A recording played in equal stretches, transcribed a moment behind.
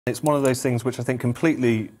It's one of those things which I think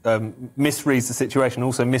completely misreads the situation,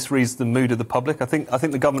 also misreads the mood of the public. I think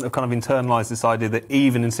the government have kind of internalised this idea that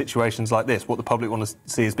even in situations like this, what the public want to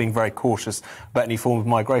see is being very cautious about any form of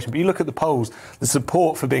migration. But you look at the polls, the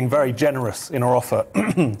support for being very generous in our offer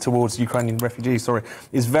towards Ukrainian refugees,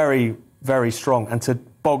 is very, very strong. And to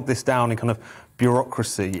bog this down in kind of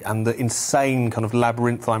bureaucracy and the insane kind of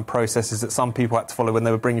labyrinthine processes that some people had to follow when they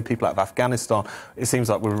were bringing people out of Afghanistan, it seems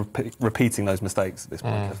like we're repeating those mistakes at this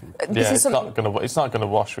point. It's not going to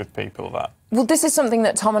wash with people, that. Well, this is something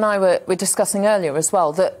that Tom and I were discussing earlier as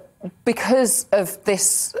well, that because of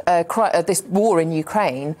this war in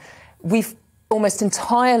Ukraine, we've almost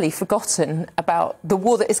entirely forgotten about the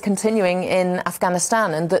war that is continuing in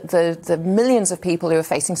Afghanistan and the millions of people who are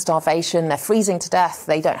facing starvation. They're freezing to death,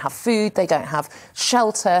 they don't have food, they don't have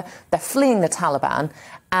shelter, they're fleeing the Taliban.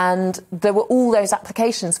 And there were all those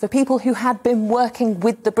applications for people who had been working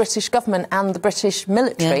with the British government and the British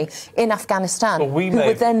military in Afghanistan, who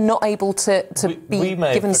were then not able to be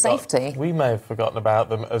given safety. We may have forgotten about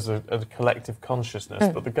them as a collective consciousness,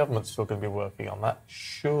 but the government's still going to be working on that,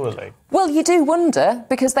 surely. Well, you do wonder,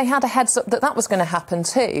 because they had a heads-up that was going to happen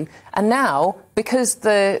too. And now, because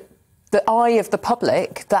the eye of the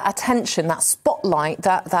public, that attention, that spotlight,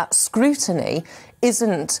 that scrutiny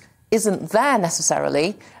isn't there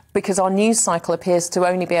necessarily, because our news cycle appears to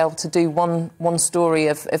only be able to do one story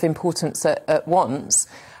of importance at once.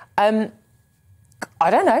 I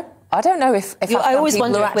don't know. I don't know if Afghan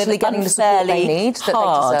people are actually getting the support they need, that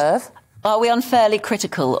they deserve. Are we unfairly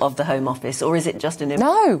critical of the Home Office, or is it just an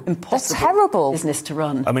impossible business to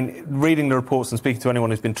run? I mean, reading the reports and speaking to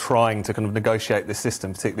anyone who's been trying to kind of negotiate this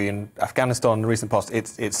system, particularly in Afghanistan in the recent past,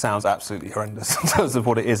 it sounds absolutely horrendous in terms of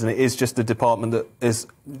what it is, and it is just a department that is,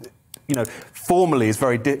 you know, formally is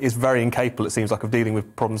very incapable, it seems like, of dealing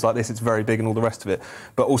with problems like this. It's very big and all the rest of it.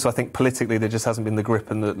 But also, I think politically there just hasn't been the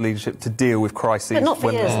grip and the leadership to deal with crises. But not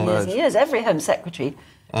for years and years and years. Every Home Secretary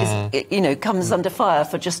comes under fire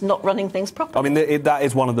for just not running things properly. I mean, that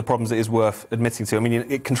is one of the problems that is worth admitting to. I mean,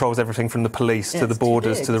 it controls everything from the police to the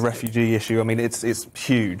borders to the refugee issue. I mean, it's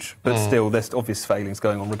huge, but still there's obvious failings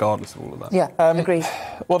going on regardless of all of that. Yeah, agreed.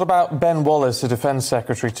 What about Ben Wallace, the Defence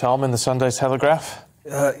Secretary, Tom, in the Sunday Telegraph?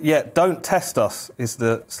 Don't test us is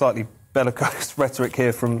the slightly bellicose rhetoric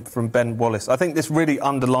here from Ben Wallace. I think this really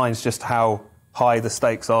underlines just how high the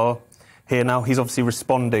stakes are here now. He's obviously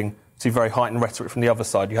responding to very heightened rhetoric from the other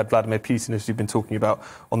side. You had Vladimir Putin, as you've been talking about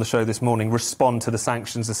on the show this morning, respond to the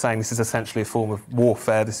sanctions as saying this is essentially a form of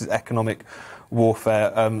warfare, this is economic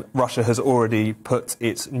warfare. Russia has already put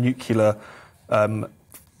its nuclear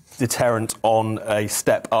deterrent on a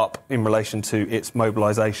step up in relation to its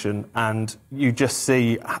mobilisation, and you just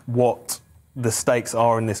see what the stakes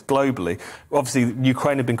are in this globally. Obviously,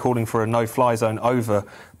 Ukraine have been calling for a no-fly zone over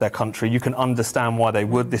their country. You can understand why they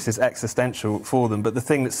would. This is existential for them. But the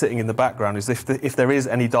thing that's sitting in the background is if there is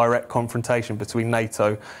any direct confrontation between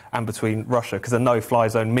NATO and between Russia, because a no-fly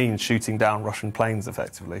zone means shooting down Russian planes,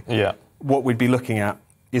 effectively, what we'd be looking at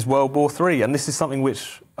is World War III. And this is something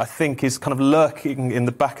which I think is kind of lurking in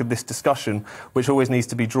the back of this discussion, which always needs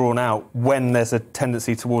to be drawn out when there's a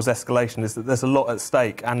tendency towards escalation, is that there's a lot at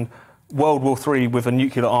stake. And World War III with a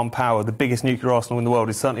nuclear armed power, the biggest nuclear arsenal in the world,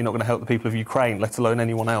 is certainly not going to help the people of Ukraine, let alone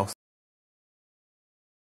anyone else.